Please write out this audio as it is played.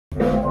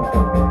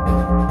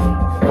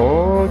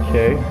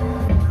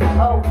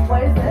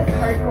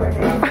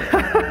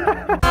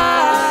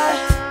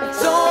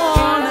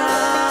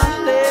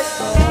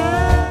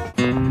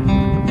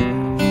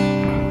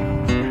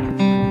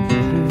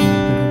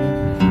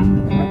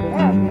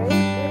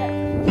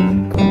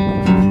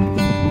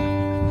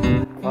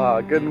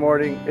Good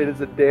morning. It is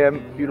a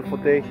damn beautiful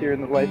day here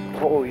in the life.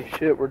 Holy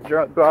shit, we're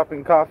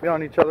dropping coffee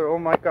on each other. Oh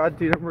my god,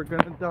 dude, we're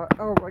gonna die.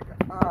 Oh my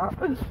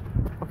god.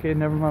 Okay,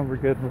 never mind, we're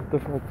good. What the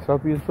fuck?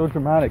 Stop being so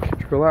dramatic.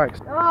 Just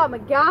relax. Oh my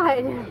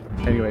god.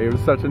 Anyway, it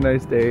was such a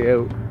nice day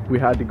out. We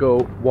had to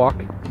go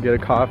walk, get a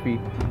coffee.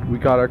 We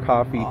got our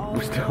coffee.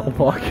 We're still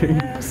walking.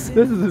 This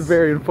is a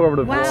very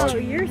informative vlog. Wow,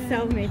 you're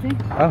so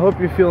amazing. I hope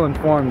you feel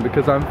informed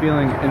because I'm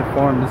feeling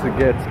informed as it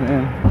gets,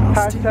 man.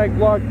 Hashtag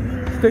vlog.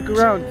 Stick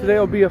around. Today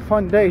will be a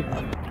fun day.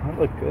 I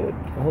look good.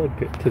 I look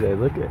good today.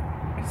 Look at.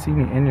 You can see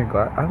me in your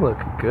glass. I look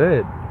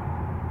good.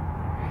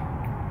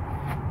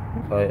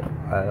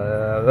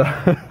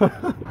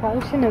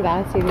 Probably shouldn't have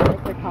asked you to go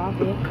for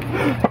coffee.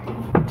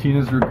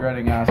 Tina's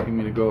regretting asking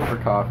me to go for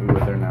coffee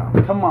with her now.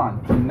 Come on,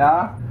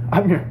 Tina.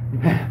 I'm your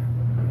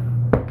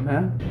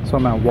man. So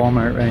I'm at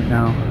Walmart right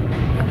now.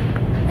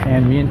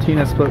 And me and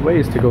Tina split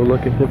ways to go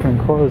look at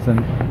different clothes, and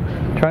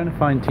trying to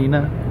find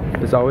Tina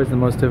is always the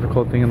most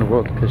difficult thing in the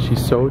world because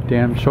she's so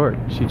damn short.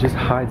 She just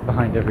hides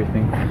behind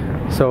everything.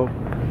 So,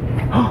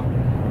 oh,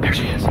 there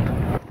she is.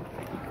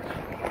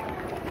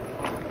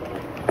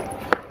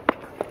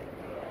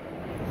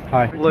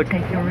 Hi. Look.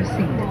 Take your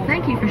receipt.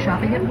 Thank you for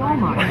shopping at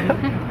Walmart.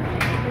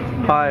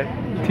 Hi.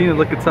 Tina,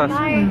 look, it's us.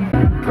 Hi.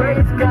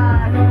 Praise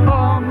God,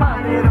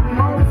 Almighty, the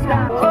Most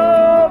High.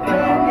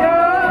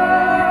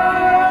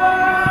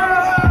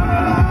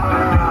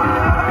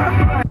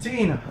 Open your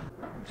Tina.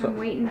 I'm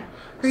waiting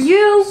for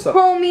you,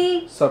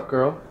 homie. Sup,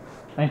 girl?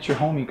 I ain't your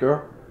homie,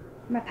 girl.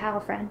 My pal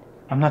friend.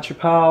 I'm not your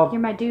pal.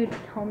 You're my dude,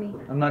 homie.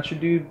 I'm not your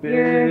dude,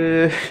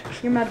 bitch.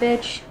 You're my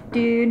bitch,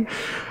 dude.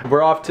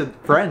 We're off to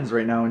Friends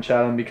right now in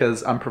Chatham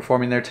because I'm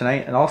performing there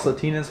tonight, and also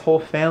Tina's whole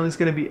family's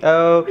gonna be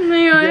out. Oh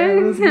my god. Yeah,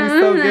 this is gonna be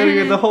so good to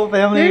get the whole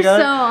family You're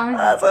together. so awesome.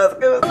 That's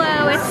good.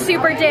 Hello, it's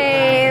Super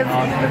Dave.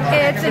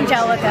 It's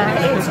Angelica.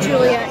 It's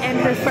Julia and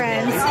her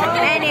friends.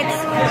 And it's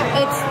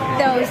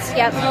those,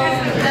 yep.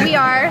 We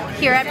are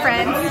here at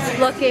Friends,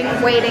 looking,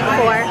 waiting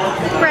for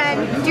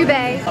Bren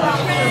Dubé.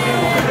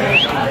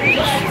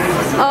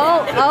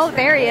 Oh,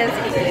 there he is.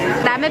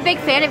 I'm a big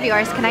fan of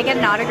yours. Can I get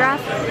an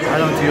autograph? I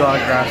don't do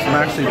autographs. I'm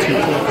actually too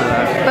cool for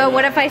that. But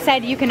what if I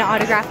said you can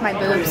autograph my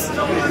boobs?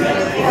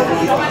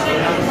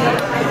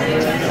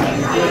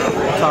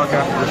 Talk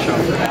after the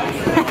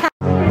show.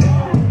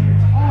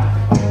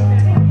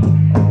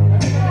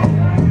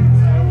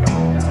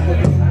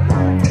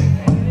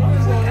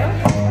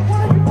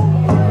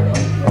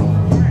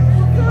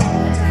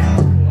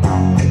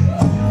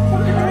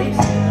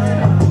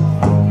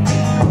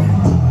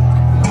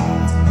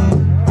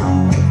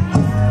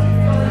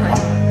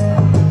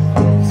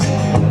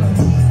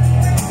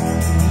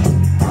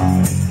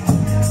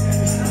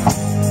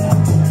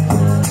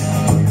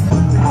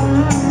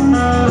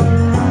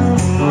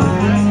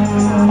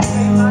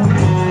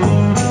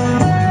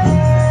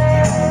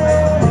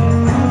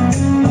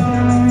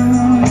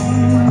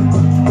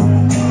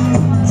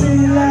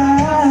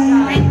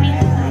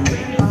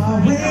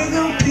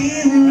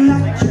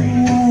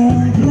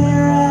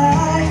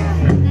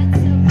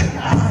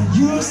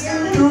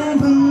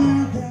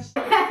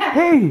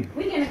 Hey!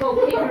 We're gonna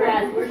go kick her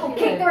ass.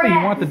 Hey, you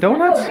want the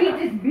donuts?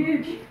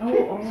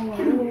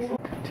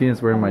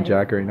 Tina's wearing my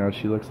jacket right now.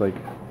 She looks like,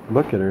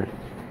 look at her.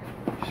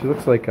 She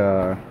looks like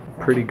a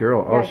pretty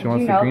girl. Oh, she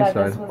wants the green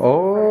side.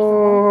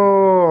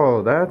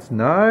 Oh, that's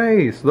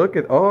nice. Look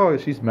at, oh,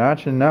 she's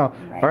matching now.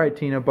 All right,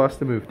 Tina, bust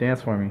the move.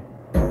 Dance for me.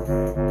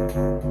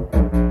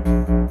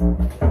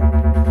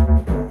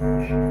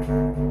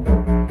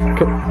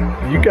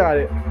 You got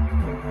it.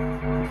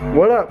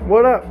 What up?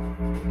 What up?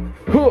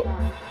 Huh.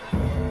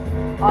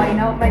 Oh, you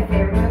know what my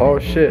favorite movie? Oh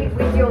shit.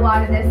 We do a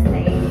lot of this in the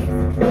 80s.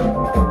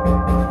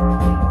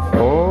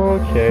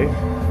 Okay.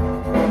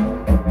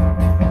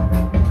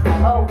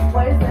 Oh,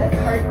 what is this?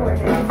 Hardcore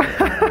dance.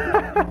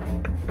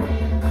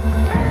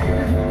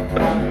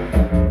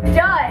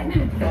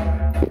 Done!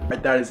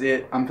 That is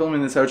it. I'm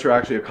filming this outro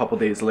actually a couple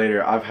days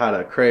later. I've had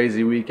a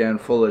crazy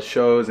weekend full of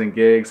shows and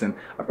gigs, and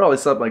I probably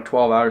slept like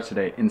 12 hours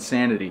today.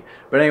 Insanity.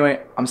 But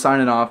anyway, I'm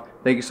signing off.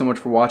 Thank you so much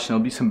for watching.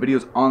 There'll be some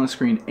videos on the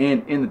screen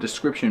and in the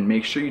description.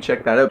 Make sure you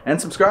check that out and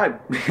subscribe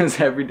because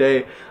every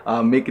day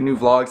making new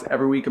vlogs.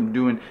 Every week I'm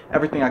doing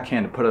everything I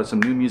can to put out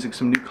some new music,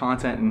 some new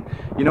content. And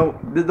you know,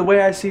 the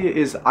way I see it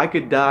is I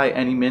could die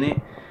any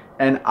minute,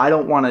 and I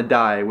don't want to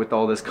die with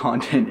all this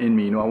content in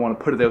me. You know, I want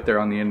to put it out there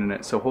on the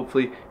internet. So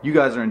hopefully you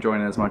guys are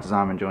enjoying it as much as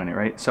I'm enjoying it,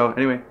 right? So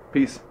anyway,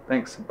 peace.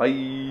 Thanks.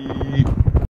 Bye.